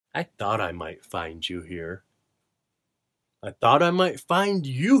I thought I might find you here. I thought I might find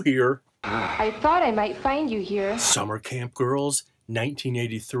you here. I thought I might find you here. Summer Camp Girls,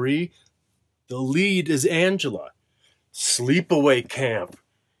 1983. The lead is Angela. Sleepaway Camp,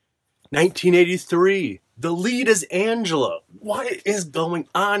 1983. The lead is Angela. What is going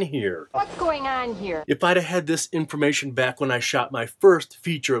on here? What's going on here? If I'd have had this information back when I shot my first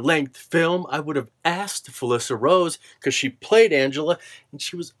feature-length film, I would have asked Felissa Rose, because she played Angela, and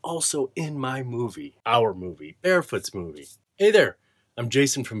she was also in my movie, our movie, Barefoot's movie. Hey there, I'm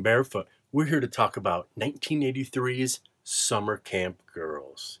Jason from Barefoot. We're here to talk about 1983's Summer Camp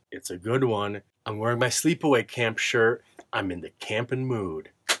Girls. It's a good one. I'm wearing my Sleepaway Camp shirt. I'm in the camping mood.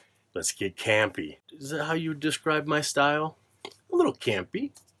 Let's get campy. Is that how you describe my style? A little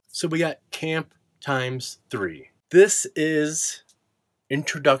campy. So we got camp times 3. This is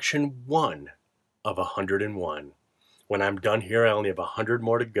introduction 1 of 101. When I'm done here, I only have 100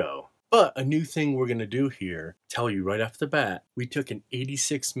 more to go. But a new thing we're going to do here, tell you right off the bat, we took an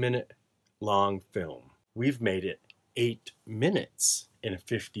 86-minute long film. We've made it 8 minutes in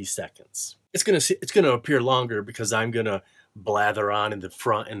 50 seconds. It's going to appear longer because I'm going to blather on in the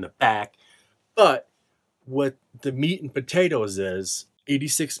front and the back. But what the meat and potatoes is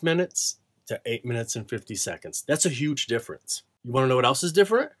 86 minutes to 8 minutes and 50 seconds. That's a huge difference. You want to know what else is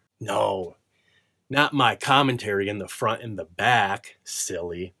different? No, not my commentary in the front and the back,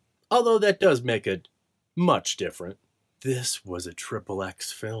 silly. Although that does make it much different. This was a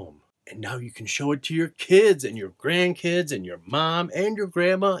XXX film. And now you can show it to your kids and your grandkids and your mom and your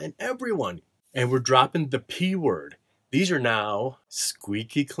grandma and everyone. And we're dropping the P word. These are now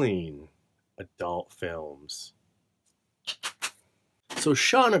squeaky clean adult films. So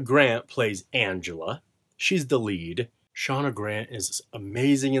Shauna Grant plays Angela. She's the lead. Shauna Grant is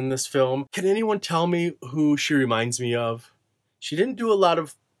amazing in this film. Can anyone tell me who she reminds me of? She didn't do a lot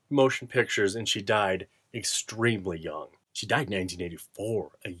of motion pictures and she died extremely young. She died in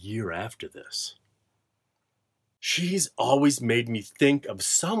 1984, a year after this. She's always made me think of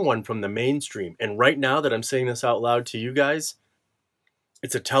someone from the mainstream. And right now that I'm saying this out loud to you guys,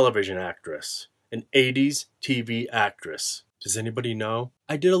 it's a television actress, an 80s TV actress. Does anybody know?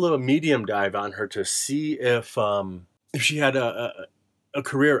 I did a little medium dive on her to see if she had a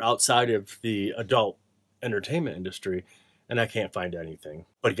career outside of the adult entertainment industry, and I can't find anything.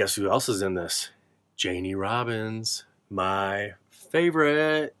 But guess who else is in this? Janie Robbins, my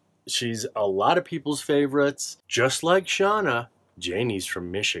favorite. She's a lot of people's favorites. Just like Shauna, Janie's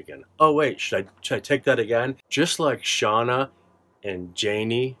from Michigan. Oh wait, should I take that again? Just like Shauna and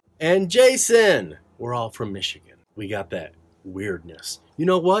Janie and Jason, we're all from Michigan. We got that weirdness. You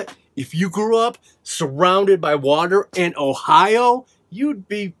know what? If you grew up surrounded by water in Ohio, you'd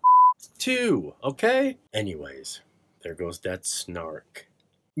be too, okay? Anyways, there goes that snark.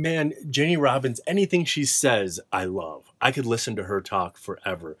 Man, Janie Robbins, anything she says, I love. I could listen to her talk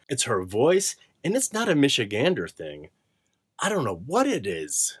forever. It's her voice, and it's not a Michigander thing. I don't know what it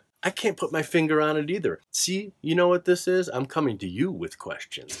is. I can't put my finger on it either. See, you know what this is? I'm coming to you with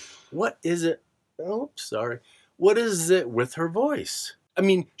questions. What is it? Oh, sorry. What is it with her voice? I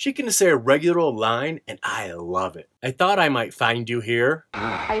mean, she can say a regular line, and I love it. I thought I might find you here.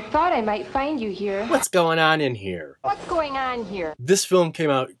 I thought I might find you here. What's going on in here? What's going on here? This film came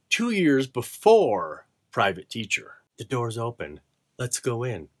out 2 years before Private Teacher. The door's open. Let's go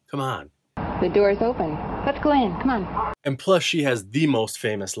in. Come on. The door's open. Let's go in. Come on. And plus, she has the most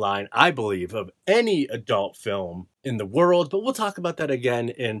famous line, I believe, of any adult film in the world. But we'll talk about that again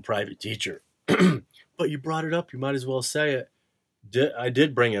in Private Teacher. But you brought it up. You might as well say it. I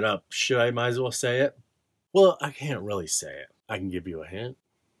did bring it up. Might as well say it? Well, I can't really say it. I can give you a hint.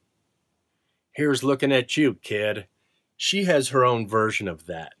 Here's looking at you, kid. She has her own version of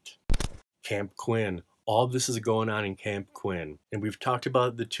that. Camp Quinn. All this is going on in Camp Quinn. And we've talked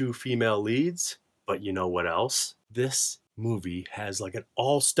about the 2 female leads, but you know what else? This movie has like an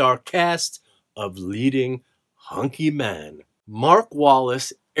all-star cast of leading hunky men. Mark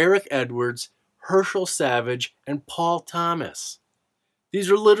Wallace, Eric Edwards, Herschel Savage, and Paul Thomas. These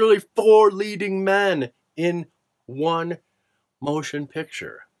are literally 4 leading men in one motion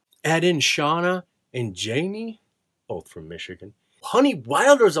picture. Add in Shauna and Janie, both from Michigan. Honey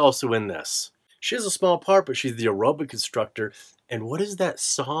Wilder's also in this. She has a small part, but she's the aerobic instructor. And what is that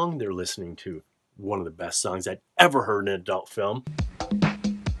song they're listening to? One of the best songs I'd ever heard in an adult film.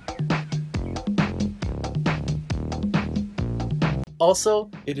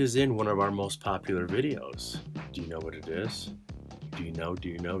 Also, it is in one of our most popular videos. Do you know what it is? Do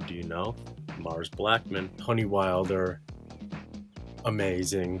you know? Mars Blackman, Honey Wilder,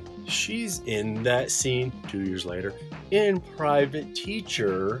 amazing. She's in that scene 2 years later in Private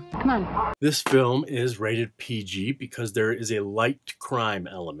Teacher. Come on. This film is rated PG because there is a light crime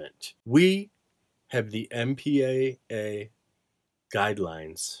element. We have the MPAA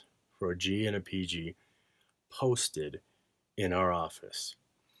guidelines for a G and a PG posted in our office.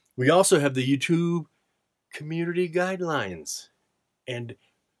 We also have the YouTube community guidelines, and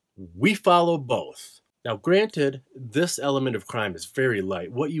we follow both. Now, granted, this element of crime is very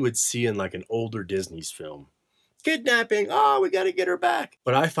light, what you would see in like an older Disney's film. Kidnapping, oh, we got to get her back.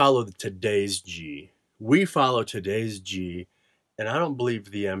 But I follow today's G. We follow today's G, and I don't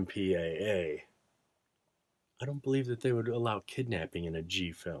believe the MPAA. I don't believe that they would allow kidnapping in a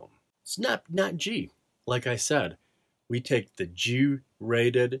G film. It's not G. Like I said, we take the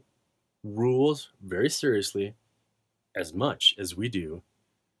G-rated rules very seriously, as much as we do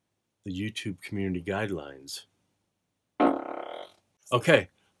the YouTube community guidelines. Okay,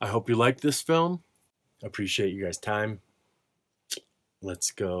 I hope you liked this film. Appreciate you guys' time. Let's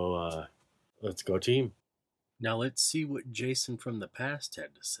go team. Now let's see what Jason from the past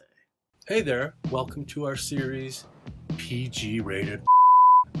had to say. Hey there, welcome to our series, PG-rated.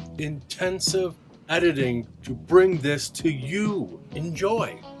 Intensive editing to bring this to you.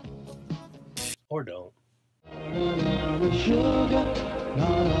 Enjoy. Or don't. Sugar, not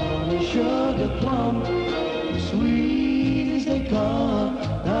only sugar plum, sweet as they come.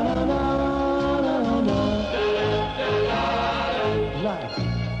 Na na na na na. Like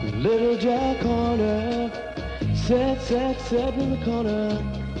little Jack Horner, sat in the corner,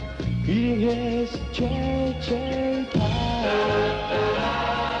 eating his cherry pie.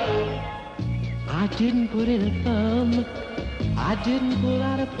 I didn't put in a thumb, I didn't pull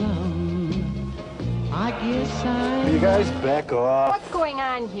out a plum. I guess You guys back off. What's going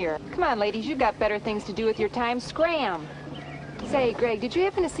on here? Come on, ladies, you've got better things to do with your time. Scram! Say, Greg, did you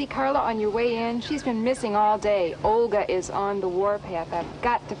happen to see Carla on your way in? She's been missing all day. Olga is on the warpath. I've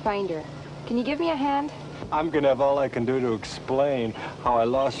got to find her. Can you give me a hand? I'm gonna have all I can do to explain how I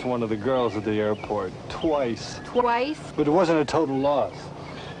lost one of the girls at the airport twice. Twice? But it wasn't a total loss.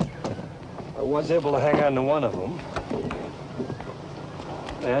 I was able to hang on to one of them.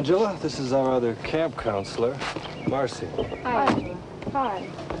 Angela, this is our other camp counselor, Marcy. Hi, Angela. Hi.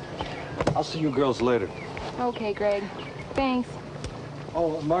 I'll see you girls later. Okay, Greg. Thanks.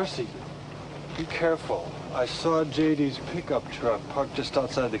 Oh, Marcy, be careful. I saw JD's pickup truck parked just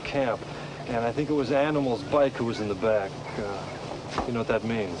outside the camp, and I think it was Animal's bike who was in the back. You know what that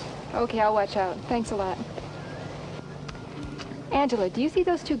means? Okay, I'll watch out. Thanks a lot. Angela, do you see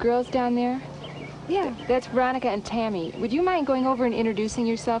those two girls down there? Yeah, that's Veronica and Tammy. Would you mind going over and introducing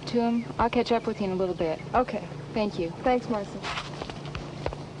yourself to them? I'll catch up with you in a little bit. Okay. Thank you. Thanks, Marcy.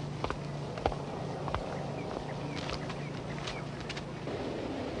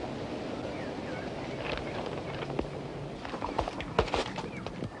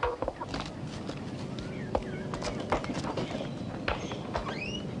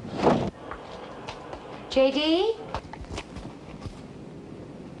 JD?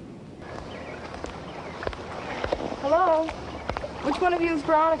 Hello? Which one of you is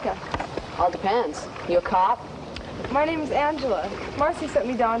Veronica? All depends. You a cop? My name is Angela. Marcy sent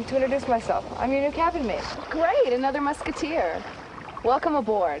me down to introduce myself. I'm your new cabin mate. Great, another musketeer. Welcome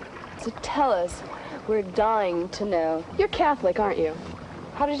aboard. So tell us, we're dying to know. You're Catholic, aren't you?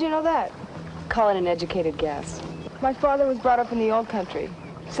 How did you know that? Call it an educated guess. My father was brought up in the old country,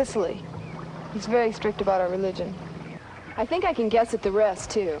 Sicily. He's very strict about our religion. I think I can guess at the rest,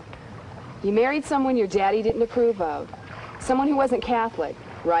 too. You married someone your daddy didn't approve of. Someone who wasn't Catholic,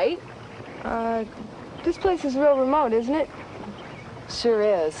 right? This place is real remote, isn't it? Sure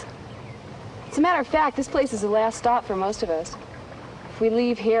is. As a matter of fact, this place is the last stop for most of us. If we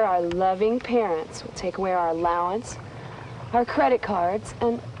leave here, our loving parents will take away our allowance, our credit cards,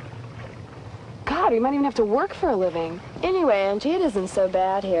 and... God, we might even have to work for a living. Anyway, Angie, it isn't so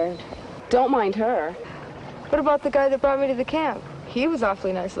bad here. Don't mind her. What about the guy that brought me to the camp? He was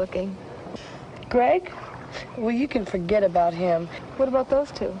awfully nice looking. Greg? Well, you can forget about him. What about those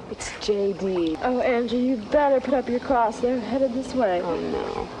two? It's JD. Oh, Angie, you better put up your cross. They're headed this way. Oh,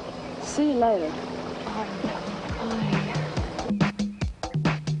 no. See you later.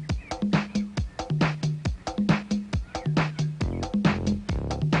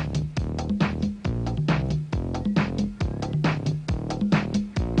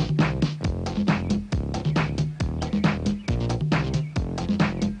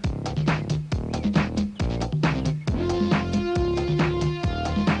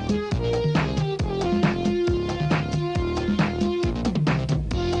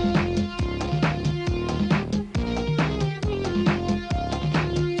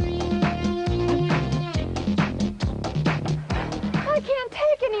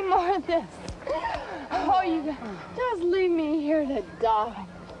 any more of this. Oh, you just leave me here to die.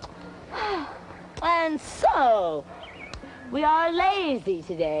 And so, we are lazy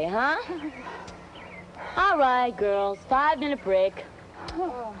today, huh? All right, girls, 5-minute break.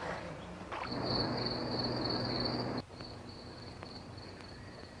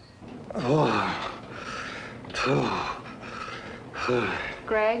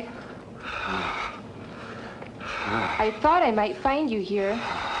 Greg? I thought I might find you here.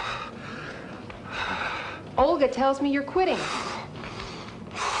 Olga tells me you're quitting.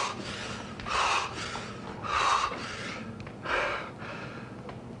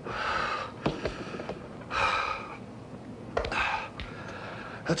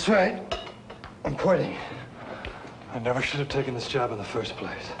 That's right. I'm quitting. I never should have taken this job in the first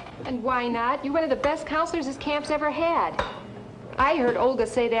place. And why not? You're one of the best counselors this camp's ever had. I heard Olga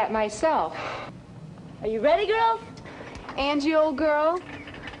say that myself. Are you ready, girls? Angie, old girl,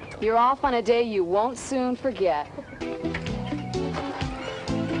 you're off on a day you won't soon forget.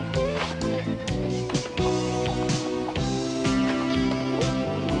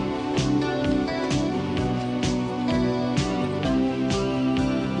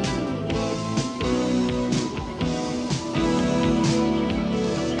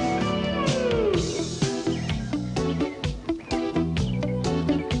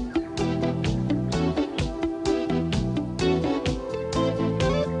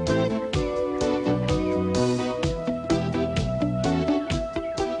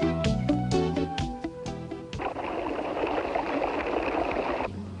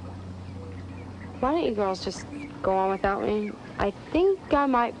 Why don't you girls just go on without me? I think I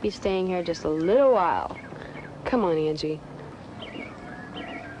might be staying here just a little while. Come on, Angie.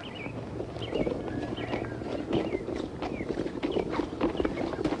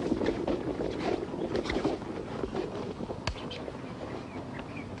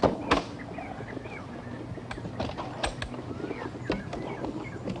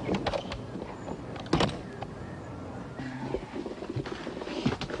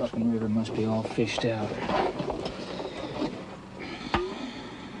 Fucking river must be all fished out.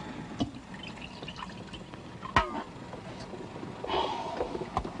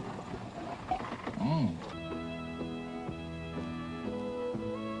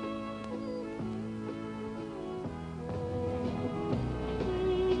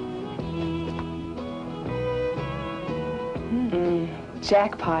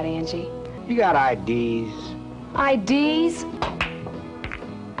 Jackpot, Angie. You got IDs? IDs?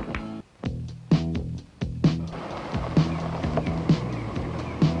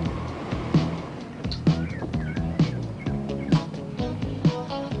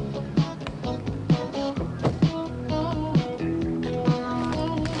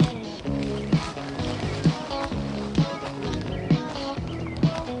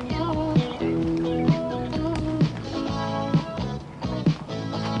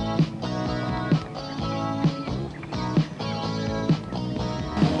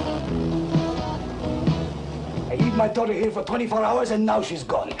 My daughter here for 24 hours and now she's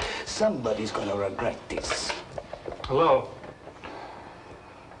gone. Somebody's gonna regret this. Hello?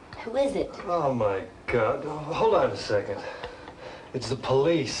 Who is it? Oh, my God. Hold on a second. It's the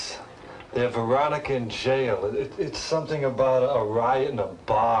police. They have Veronica in jail. It's something about a riot in a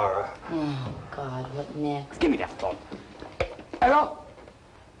bar. Oh, God, what next? Give me that phone. Hello?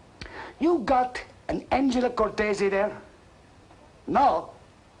 You got an Angela Cortese there? No.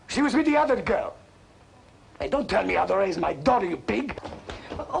 She was with the other girl. Hey, don't tell me how to raise my daughter, you pig.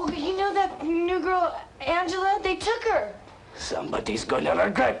 Oh, you know that new girl, Angela? They took her. Somebody's gonna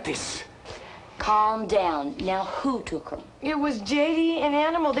regret this. Calm down. Now, who took her? It was JD and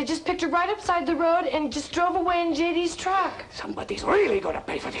Animal. They just picked her right upside the road and just drove away in JD's truck. Somebody's really gonna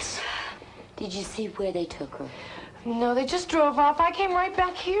pay for this. Did you see where they took her? No, they just drove off. I came right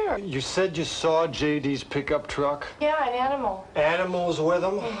back here. You said you saw JD's pickup truck? Yeah, an Animal. Animals with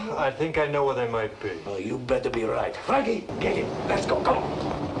them? I think I know where they might be. Oh, you better be right. Frankie, get him. Let's go. Come on.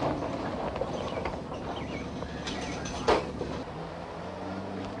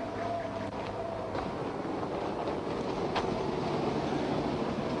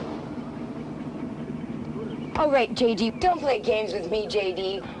 All right, JD. Don't play games with me,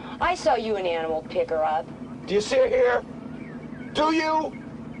 JD. I saw you and Animal pick her up. Do you see her here? Do you?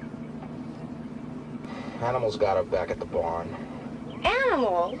 Animal's got her back at the barn.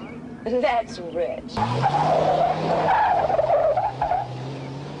 Animal? That's rich.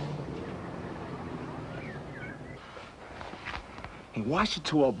 Hey, watch the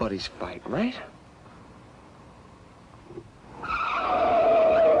two old buddies fight, right?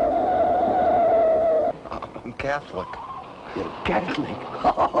 I'm Catholic. You're Catholic?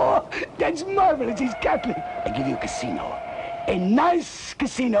 Oh, that's marvelous. He's Catholic. I give you a casino. A nice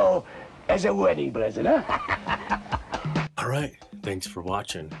casino as a wedding present, huh? All right, thanks for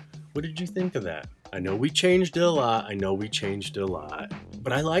watching. What did you think of that? I know we changed it a lot.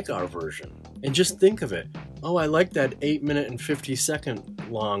 But I like our version. And just think of it. Oh, I like that 8-minute and 50-second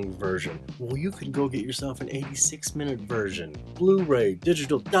long version. Well, you can go get yourself an 86-minute version. Blu-ray,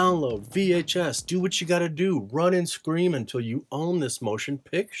 digital download, VHS. Do what you gotta do. Run and scream until you own this motion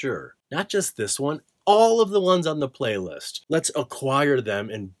picture. Not just this one, all of the ones on the playlist. Let's acquire them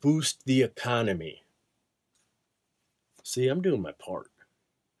and boost the economy. See, I'm doing my part.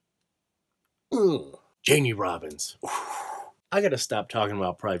 Janie Robbins. I gotta stop talking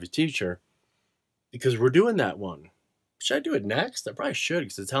about Private Teacher because we're doing that one. Should I do it next? I probably should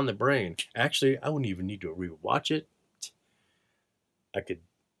because it's on the brain. Actually, I wouldn't even need to rewatch it. I could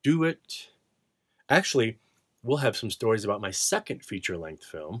do it. Actually, we'll have some stories about my second feature-length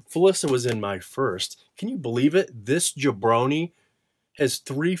film. Felissa was in my first. Can you believe it? This jabroni has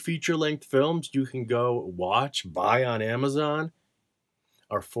 3 feature-length films you can go watch, buy on Amazon.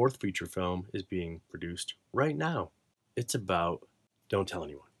 Our 4th feature film is being produced right now. It's about, don't tell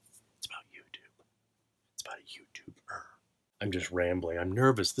anyone, it's about YouTube. It's about a YouTuber. I'm just rambling. I'm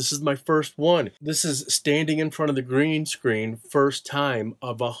nervous. This is my first one. This is standing in front of the green screen, first time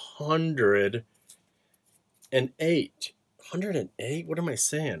of 108. 108? What am I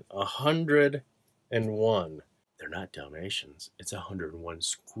saying? 101. They're not Dalmatians. It's 101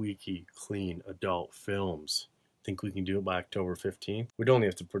 squeaky, clean adult films. Think we can do it by October 15th? We'd only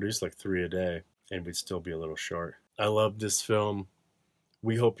have to produce like 3 a day, and we'd still be a little short. I love this film.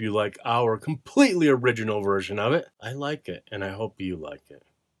 We hope you like our completely original version of it. I like it, and I hope you like it.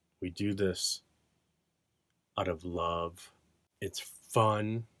 We do this out of love. It's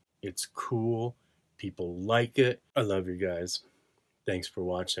fun. It's cool. People like it. I love you guys. Thanks for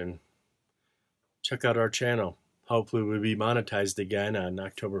watching. Check out our channel. Hopefully we'll be monetized again on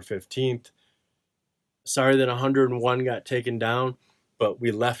October 15th. Sorry that 101 got taken down, but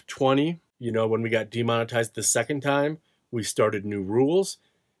we left 20. You know, when we got demonetized the second time, we started new rules.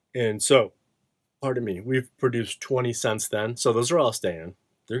 And so, pardon me, we've produced 20 since then. So those are all staying.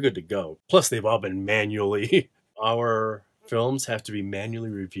 They're good to go. Plus, they've all been manually. Our films have to be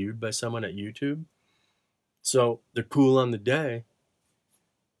manually reviewed by someone at YouTube. So they're cool on the day,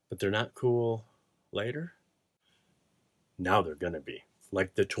 but they're not cool later. Now they're going to be.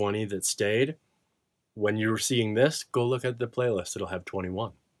 Like the 20 that stayed. When you're seeing this, go look at the playlist. It'll have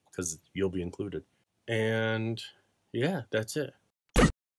 21 because you'll be included. And yeah, that's it.